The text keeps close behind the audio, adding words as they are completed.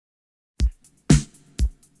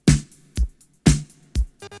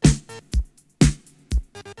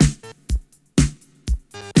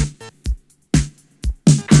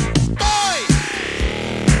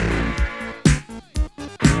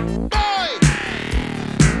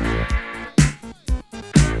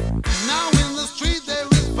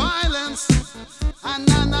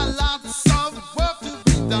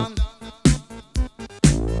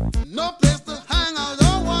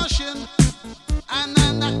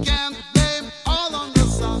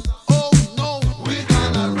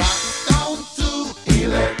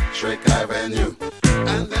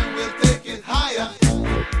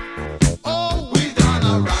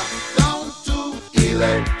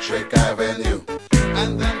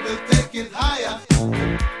and then we'll take it higher.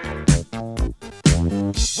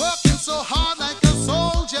 Working so hard like a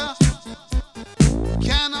soldier,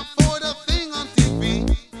 can't afford a thing on TV.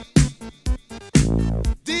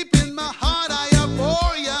 Deep in my heart I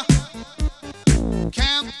abhor ya.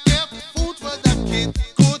 Can't get food for the kid.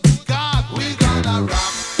 Good God, we gonna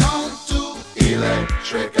rock down to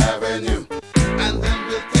Electric Avenue, and then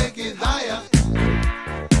we'll take it higher.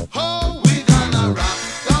 Oh, we gonna rock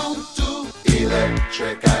down to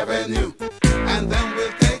Electric Avenue, and then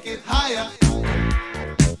we'll take it higher.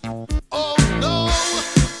 Oh no,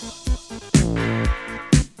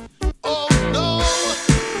 oh no,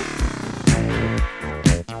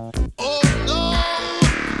 oh no,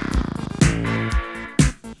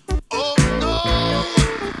 oh no,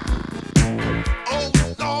 oh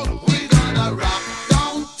no, we gonna rock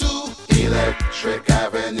down to Electric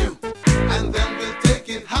Avenue, and then we'll take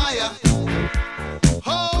it higher.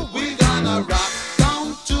 Oh, we gonna rock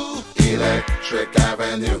down to Electric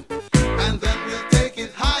Avenue, and then we'll take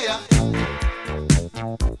it higher.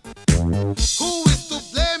 Who is to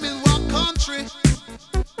blame in what country?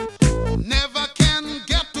 Never can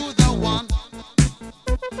get to the one.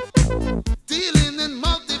 Dealing in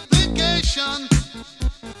multiplication,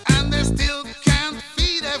 and they still can't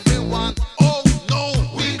feed everyone. Oh no,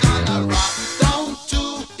 we gonna rock down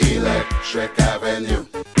to Electric Avenue,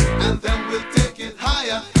 and then we'll take it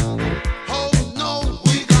higher. Oh no,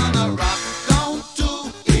 we gonna rock down to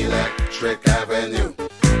Electric Avenue,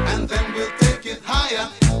 and then we'll take it higher.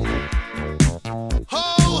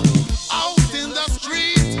 Oh, out in the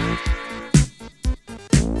street,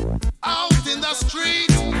 out in the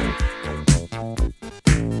street,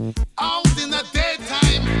 out in the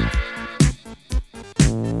daytime,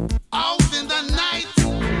 out in the night.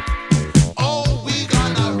 Oh, we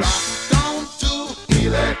gonna rock down to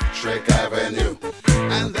Electric Avenue,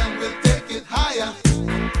 and then we'll take it higher.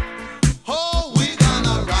 Oh, we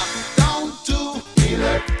gonna rock down to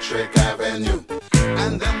Electric Avenue,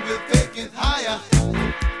 and then we'll take it higher.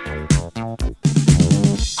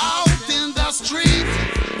 Out in the street,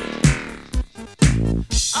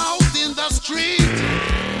 out in the street,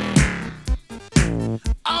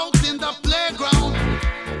 out in the playground,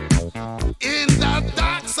 in the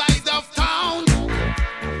dark side of town.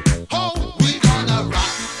 Oh, we gonna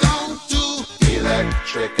rock down to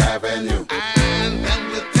Electric Avenue, and then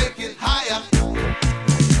we'll take it higher.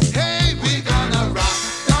 Hey, we gonna rock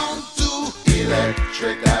down to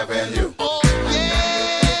Electric Avenue. Oh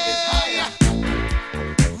yeah,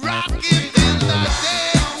 rock it in the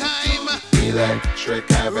daytime,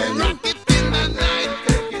 Electric Avenue. Rock it in the night,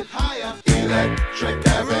 take it higher, Electric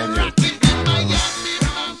Avenue. Rock it in Miami,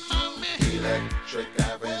 Electric